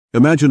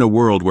Imagine a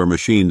world where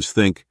machines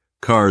think,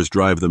 cars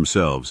drive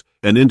themselves,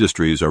 and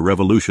industries are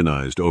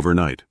revolutionized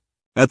overnight.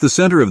 At the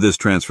center of this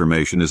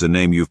transformation is a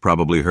name you've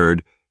probably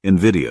heard,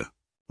 Nvidia.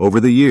 Over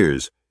the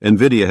years,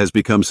 Nvidia has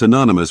become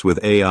synonymous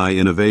with AI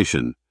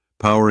innovation,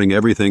 powering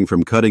everything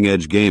from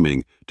cutting-edge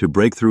gaming to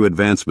breakthrough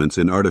advancements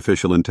in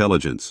artificial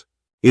intelligence.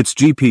 Its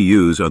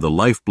GPUs are the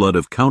lifeblood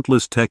of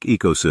countless tech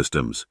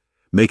ecosystems,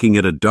 making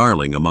it a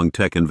darling among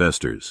tech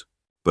investors.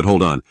 But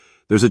hold on,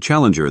 there's a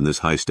challenger in this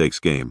high-stakes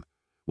game,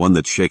 one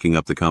that's shaking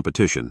up the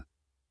competition: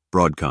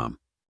 Broadcom.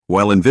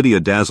 While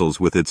Nvidia dazzles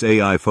with its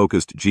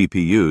AI-focused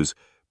GPUs,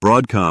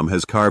 Broadcom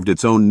has carved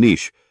its own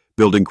niche,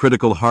 building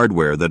critical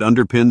hardware that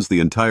underpins the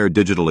entire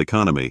digital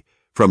economy,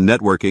 from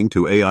networking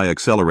to AI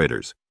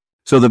accelerators.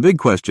 So the big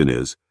question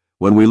is,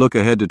 when we look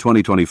ahead to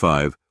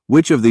 2025,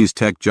 which of these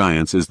tech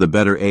giants is the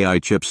better AI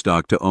chip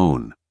stock to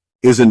own?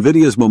 Is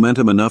Nvidia's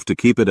momentum enough to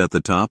keep it at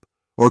the top,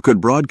 or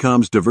could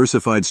Broadcom's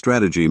diversified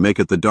strategy make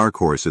it the dark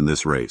horse in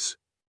this race?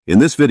 In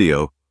this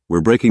video, we're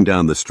breaking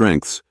down the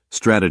strengths,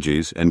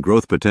 strategies, and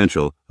growth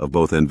potential of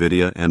both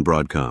Nvidia and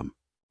Broadcom.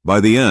 By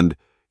the end,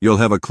 you'll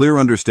have a clear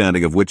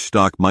understanding of which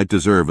stock might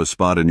deserve a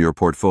spot in your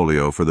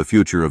portfolio for the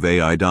future of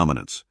AI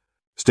dominance.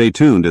 Stay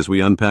tuned as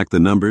we unpack the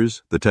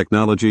numbers, the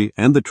technology,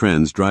 and the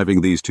trends driving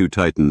these two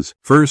titans.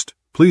 First,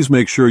 please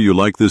make sure you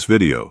like this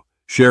video,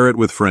 share it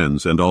with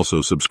friends, and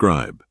also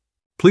subscribe.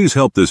 Please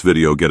help this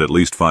video get at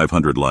least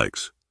 500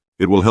 likes.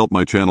 It will help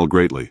my channel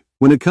greatly.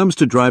 When it comes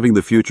to driving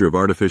the future of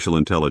artificial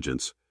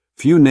intelligence,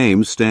 few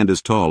names stand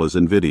as tall as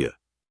Nvidia.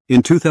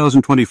 In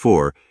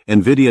 2024,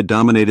 Nvidia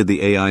dominated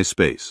the AI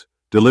space,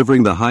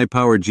 delivering the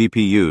high-powered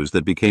GPUs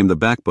that became the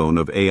backbone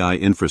of AI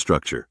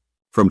infrastructure.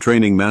 From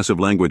training massive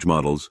language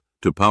models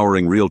to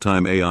powering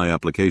real-time AI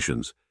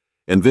applications,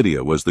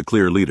 Nvidia was the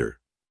clear leader.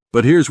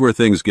 But here's where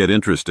things get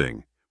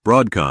interesting.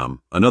 Broadcom,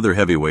 another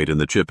heavyweight in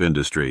the chip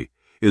industry,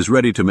 is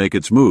ready to make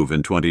its move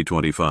in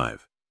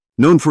 2025.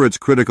 Known for its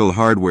critical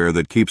hardware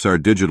that keeps our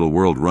digital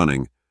world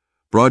running,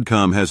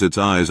 Broadcom has its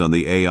eyes on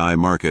the AI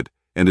market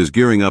and is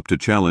gearing up to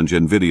challenge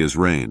Nvidia's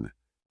reign.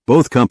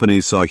 Both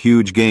companies saw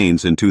huge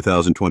gains in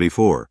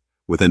 2024,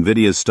 with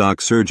Nvidia's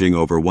stock surging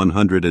over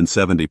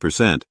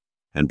 170%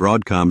 and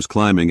Broadcom's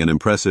climbing an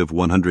impressive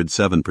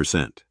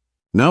 107%.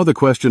 Now the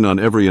question on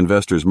every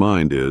investor's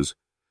mind is,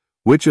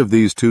 which of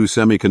these two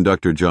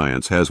semiconductor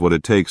giants has what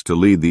it takes to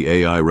lead the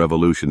AI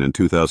revolution in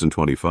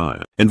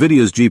 2025?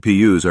 Nvidia's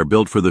GPUs are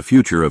built for the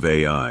future of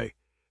AI,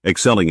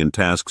 excelling in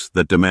tasks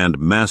that demand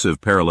massive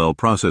parallel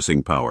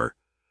processing power,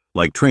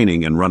 like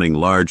training and running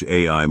large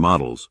AI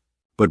models.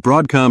 But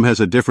Broadcom has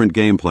a different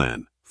game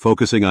plan,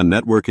 focusing on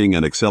networking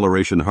and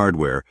acceleration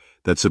hardware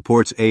that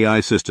supports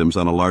AI systems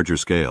on a larger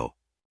scale.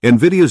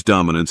 Nvidia's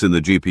dominance in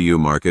the GPU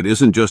market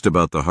isn't just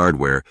about the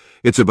hardware,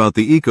 it's about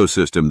the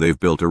ecosystem they've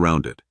built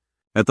around it.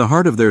 At the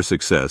heart of their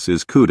success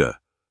is CUDA,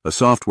 a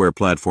software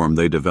platform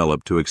they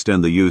developed to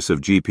extend the use of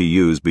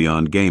GPUs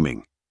beyond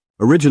gaming.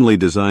 Originally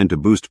designed to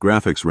boost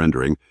graphics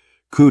rendering,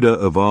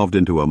 CUDA evolved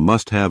into a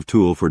must-have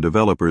tool for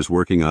developers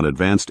working on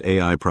advanced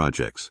AI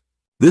projects.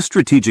 This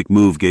strategic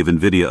move gave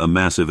Nvidia a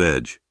massive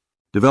edge.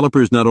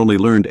 Developers not only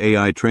learned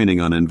AI training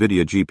on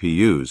Nvidia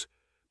GPUs,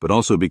 but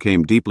also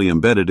became deeply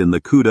embedded in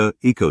the CUDA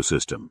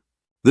ecosystem.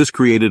 This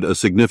created a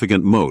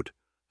significant moat,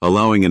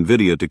 allowing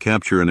Nvidia to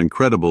capture an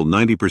incredible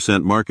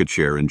 90% market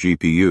share in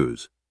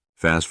GPUs.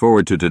 Fast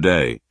forward to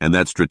today, and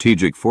that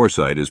strategic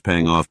foresight is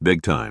paying off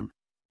big time.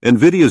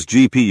 Nvidia's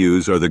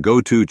GPUs are the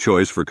go-to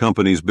choice for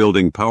companies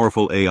building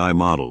powerful AI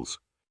models,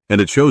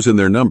 and it shows in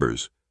their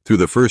numbers. Through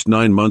the first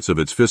 9 months of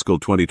its fiscal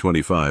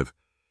 2025,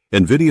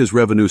 Nvidia's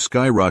revenue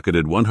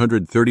skyrocketed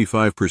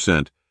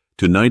 135%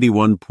 to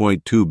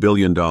 $91.2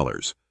 billion,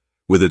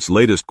 with its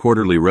latest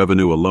quarterly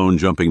revenue alone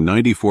jumping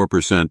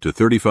 94% to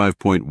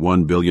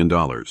 $35.1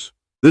 billion.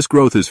 This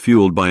growth is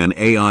fueled by an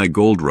AI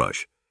gold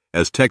rush,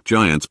 as tech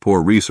giants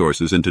pour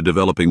resources into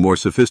developing more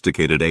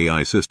sophisticated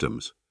AI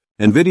systems.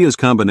 Nvidia's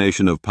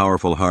combination of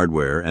powerful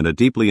hardware and a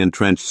deeply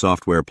entrenched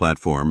software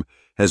platform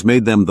has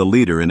made them the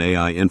leader in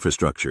AI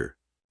infrastructure.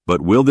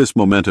 But will this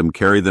momentum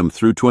carry them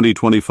through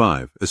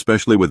 2025,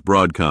 especially with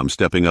Broadcom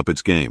stepping up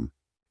its game?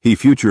 The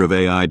future of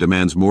AI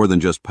demands more than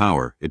just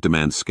power, it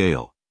demands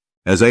scale.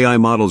 As AI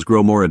models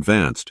grow more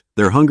advanced,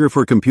 their hunger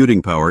for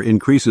computing power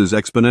increases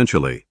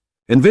exponentially.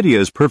 Nvidia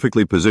is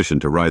perfectly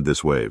positioned to ride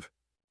this wave.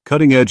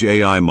 Cutting-edge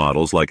AI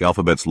models like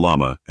Alphabet's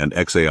Llama and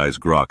xAI's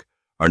Grok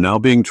are now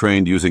being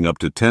trained using up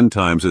to 10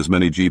 times as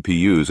many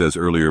GPUs as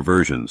earlier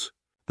versions.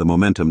 The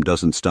momentum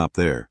doesn't stop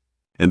there.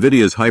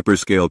 Nvidia's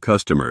hyperscale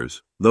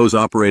customers, those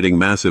operating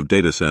massive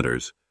data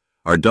centers,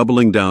 are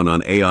doubling down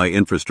on AI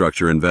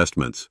infrastructure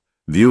investments,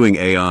 viewing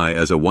AI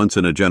as a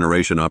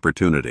once-in-a-generation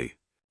opportunity.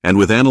 And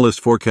with analysts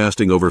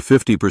forecasting over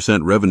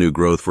 50% revenue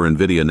growth for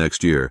Nvidia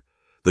next year,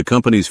 the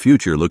company's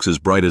future looks as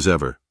bright as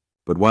ever.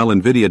 But while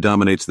Nvidia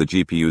dominates the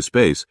GPU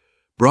space,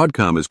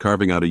 Broadcom is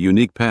carving out a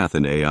unique path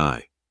in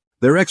AI.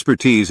 Their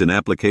expertise in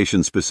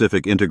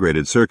application-specific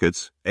integrated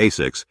circuits,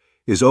 ASICs,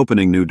 is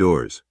opening new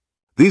doors.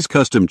 These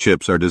custom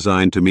chips are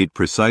designed to meet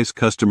precise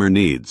customer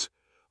needs,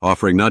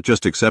 offering not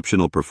just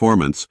exceptional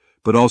performance,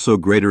 but also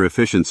greater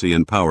efficiency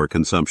and power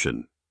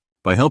consumption.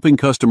 By helping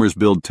customers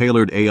build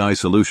tailored AI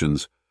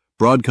solutions,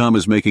 Broadcom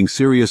is making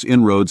serious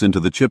inroads into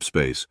the chip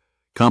space,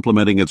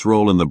 complementing its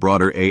role in the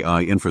broader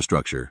AI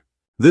infrastructure.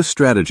 This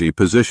strategy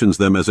positions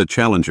them as a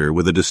challenger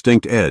with a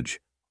distinct edge,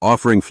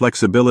 offering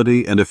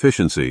flexibility and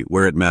efficiency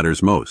where it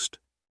matters most.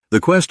 The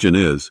question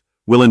is,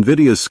 will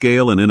Nvidia's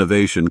scale and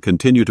innovation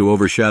continue to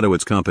overshadow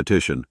its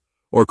competition,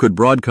 or could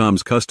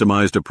Broadcom's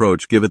customized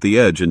approach give it the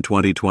edge in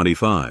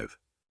 2025?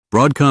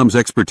 Broadcom's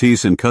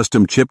expertise in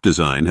custom chip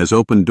design has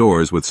opened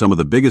doors with some of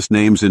the biggest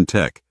names in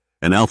tech,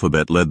 and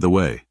Alphabet led the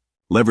way.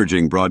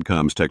 Leveraging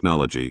Broadcom's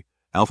technology,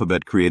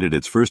 Alphabet created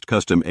its first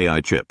custom AI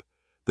chip,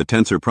 the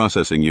Tensor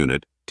Processing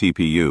Unit,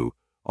 TPU,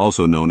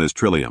 also known as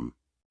Trillium.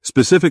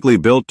 Specifically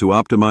built to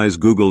optimize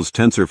Google's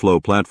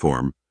TensorFlow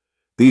platform,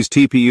 these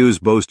TPUs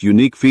boast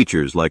unique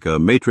features like a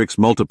matrix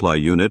multiply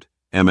unit,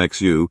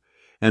 MXU,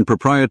 and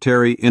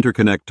proprietary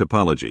interconnect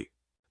topology.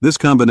 This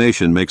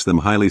combination makes them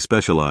highly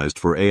specialized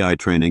for AI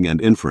training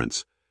and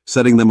inference,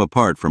 setting them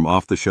apart from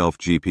off-the-shelf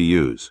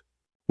GPUs.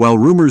 While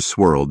rumors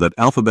swirled that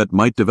Alphabet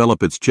might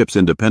develop its chips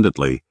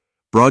independently,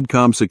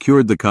 Broadcom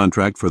secured the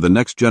contract for the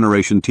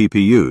next-generation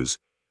TPUs,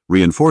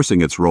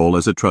 reinforcing its role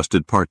as a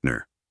trusted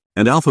partner.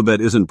 And Alphabet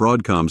isn't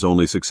Broadcom's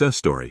only success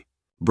story.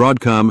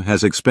 Broadcom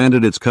has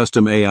expanded its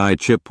custom AI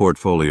chip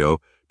portfolio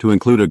to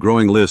include a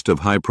growing list of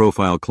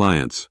high-profile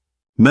clients.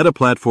 Meta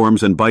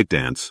Platforms and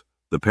ByteDance,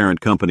 the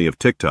parent company of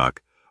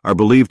TikTok, are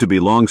believed to be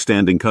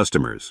long-standing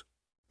customers.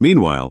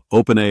 Meanwhile,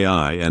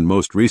 OpenAI and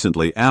most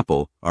recently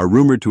Apple are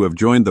rumored to have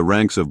joined the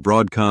ranks of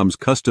Broadcom's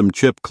custom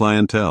chip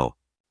clientele.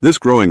 This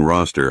growing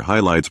roster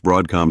highlights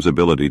Broadcom's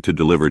ability to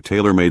deliver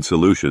tailor-made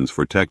solutions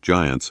for tech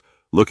giants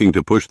looking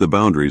to push the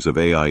boundaries of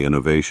AI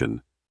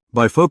innovation.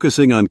 By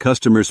focusing on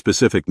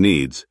customer-specific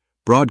needs,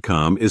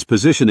 Broadcom is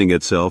positioning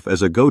itself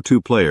as a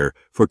go-to player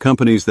for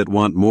companies that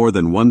want more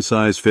than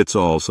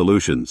one-size-fits-all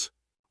solutions.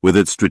 With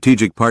its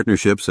strategic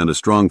partnerships and a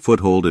strong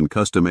foothold in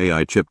custom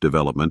AI chip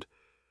development,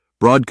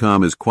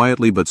 Broadcom is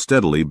quietly but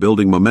steadily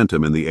building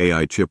momentum in the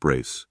AI chip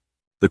race.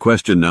 The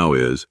question now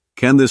is,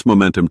 can this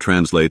momentum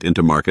translate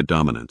into market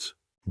dominance?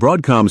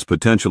 Broadcom's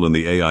potential in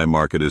the AI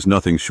market is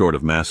nothing short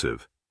of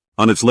massive.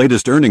 On its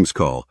latest earnings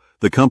call,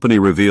 the company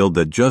revealed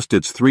that just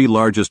its 3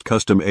 largest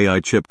custom AI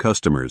chip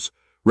customers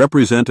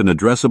represent an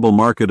addressable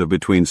market of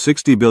between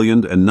 $60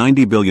 billion and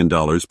 $90 billion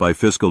by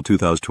fiscal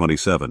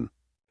 2027.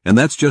 And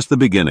that's just the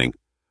beginning.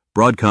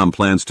 Broadcom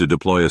plans to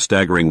deploy a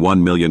staggering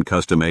 1 million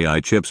custom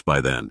AI chips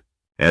by then.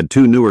 Add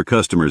 2 newer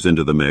customers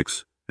into the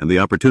mix, and the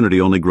opportunity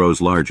only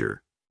grows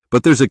larger.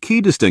 But there's a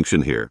key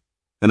distinction here.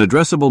 An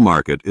addressable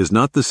market is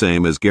not the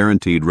same as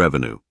guaranteed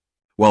revenue.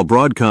 While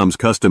Broadcom's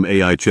custom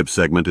AI chip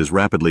segment is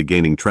rapidly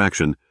gaining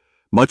traction,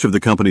 much of the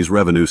company's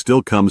revenue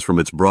still comes from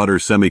its broader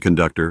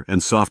semiconductor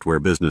and software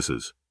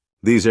businesses.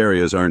 These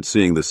areas aren't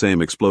seeing the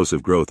same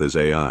explosive growth as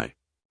AI.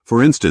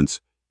 For instance,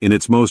 in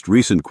its most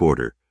recent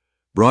quarter,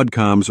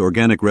 Broadcom's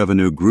organic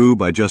revenue grew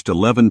by just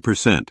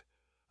 11%,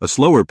 a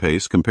slower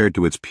pace compared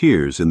to its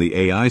peers in the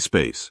AI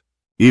space.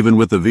 Even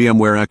with the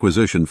VMware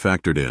acquisition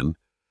factored in,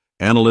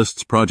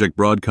 analysts project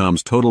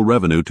Broadcom's total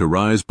revenue to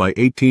rise by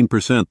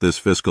 18% this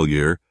fiscal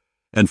year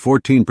and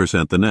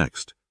 14% the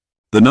next.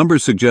 The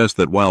numbers suggest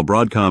that while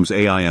Broadcom's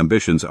AI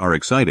ambitions are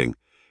exciting,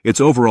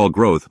 its overall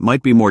growth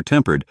might be more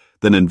tempered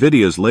than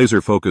Nvidia's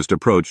laser-focused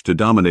approach to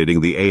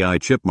dominating the AI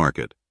chip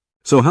market.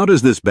 So how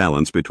does this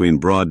balance between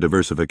broad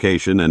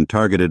diversification and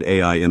targeted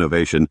AI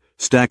innovation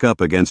stack up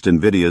against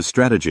Nvidia's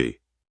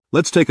strategy?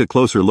 Let's take a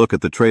closer look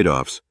at the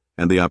trade-offs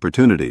and the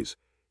opportunities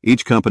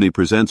each company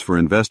presents for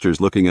investors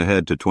looking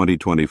ahead to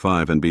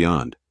 2025 and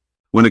beyond.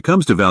 When it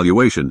comes to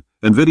valuation,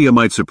 Nvidia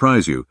might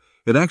surprise you.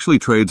 It actually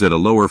trades at a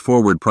lower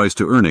forward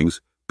price-to-earnings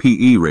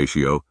 (PE)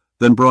 ratio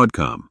than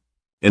Broadcom.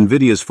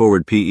 Nvidia's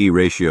forward PE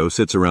ratio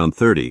sits around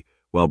 30,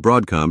 while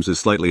Broadcom's is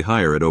slightly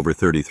higher at over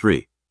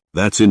 33.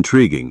 That's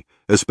intriguing,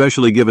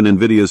 especially given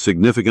Nvidia's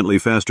significantly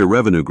faster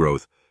revenue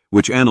growth,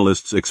 which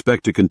analysts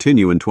expect to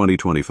continue in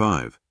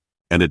 2025.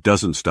 And it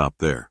doesn't stop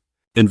there.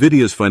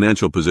 Nvidia's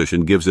financial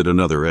position gives it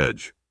another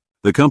edge.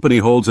 The company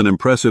holds an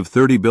impressive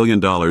 $30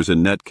 billion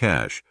in net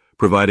cash,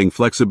 providing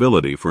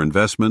flexibility for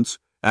investments,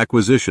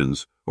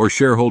 acquisitions, or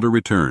shareholder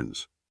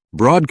returns.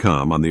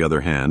 Broadcom, on the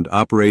other hand,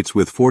 operates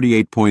with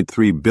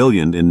 $48.3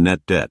 billion in net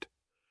debt,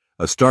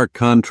 a stark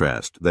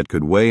contrast that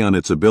could weigh on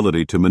its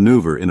ability to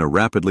maneuver in a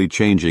rapidly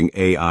changing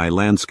AI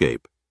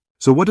landscape.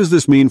 So what does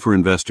this mean for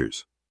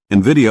investors?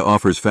 Nvidia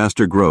offers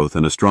faster growth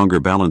and a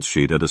stronger balance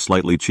sheet at a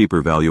slightly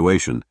cheaper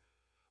valuation,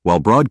 while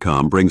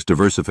Broadcom brings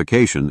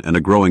diversification and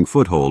a growing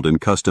foothold in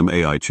custom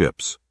AI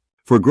chips.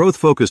 For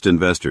growth-focused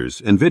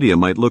investors, Nvidia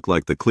might look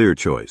like the clear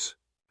choice.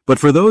 But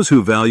for those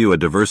who value a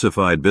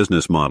diversified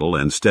business model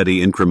and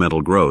steady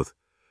incremental growth,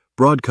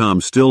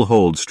 Broadcom still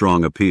holds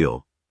strong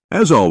appeal.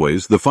 As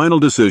always, the final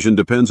decision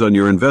depends on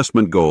your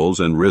investment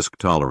goals and risk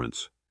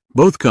tolerance.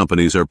 Both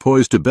companies are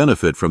poised to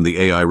benefit from the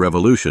AI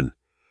revolution,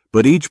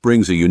 but each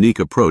brings a unique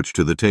approach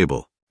to the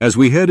table. As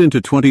we head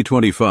into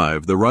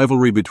 2025, the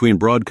rivalry between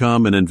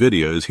Broadcom and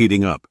Nvidia is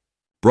heating up.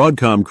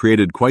 Broadcom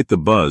created quite the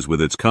buzz with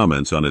its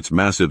comments on its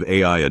massive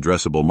AI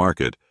addressable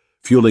market,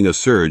 fueling a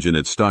surge in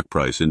its stock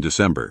price in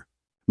December.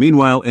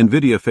 Meanwhile,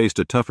 Nvidia faced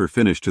a tougher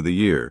finish to the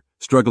year,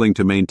 struggling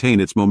to maintain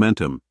its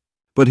momentum.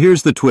 But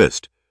here's the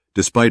twist.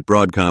 Despite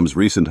Broadcom's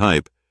recent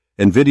hype,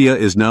 Nvidia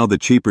is now the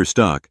cheaper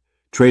stock,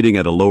 trading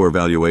at a lower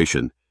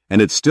valuation,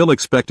 and it's still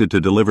expected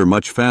to deliver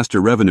much faster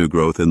revenue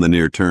growth in the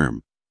near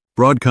term.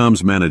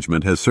 Broadcom's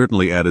management has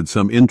certainly added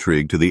some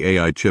intrigue to the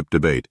AI chip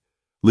debate,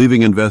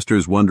 leaving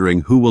investors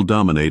wondering who will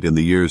dominate in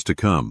the years to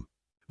come.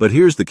 But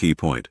here's the key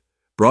point.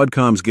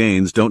 Broadcom's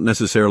gains don't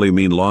necessarily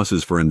mean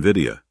losses for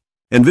Nvidia.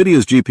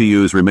 Nvidia's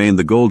GPUs remain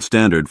the gold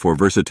standard for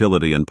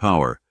versatility and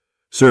power,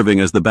 serving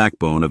as the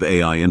backbone of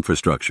AI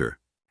infrastructure.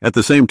 At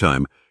the same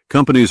time,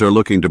 companies are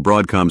looking to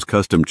Broadcom's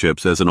custom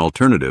chips as an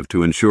alternative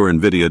to ensure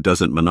Nvidia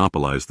doesn't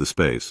monopolize the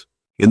space.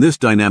 In this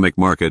dynamic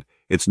market,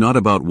 it's not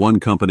about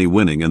one company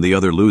winning and the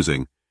other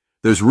losing.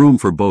 There's room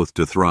for both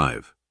to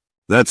thrive.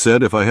 That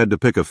said, if I had to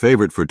pick a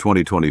favorite for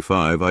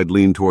 2025, I'd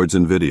lean towards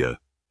Nvidia.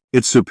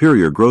 Its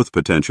superior growth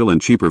potential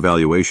and cheaper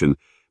valuation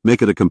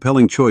make it a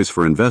compelling choice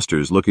for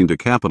investors looking to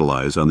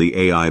capitalize on the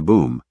AI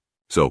boom.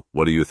 So,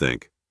 what do you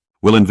think?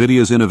 Will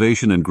Nvidia's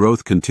innovation and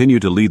growth continue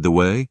to lead the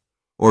way?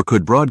 Or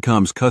could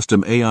Broadcom's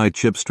custom AI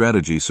chip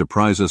strategy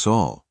surprise us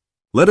all?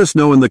 Let us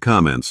know in the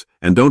comments,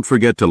 and don't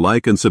forget to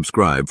like and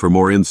subscribe for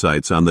more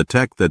insights on the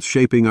tech that's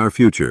shaping our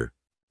future.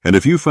 And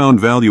if you found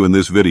value in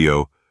this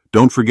video,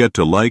 don't forget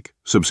to like,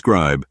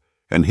 subscribe,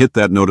 and hit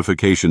that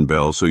notification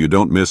bell so you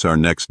don't miss our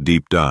next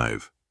deep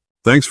dive.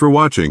 Thanks for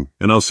watching,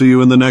 and I'll see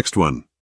you in the next one.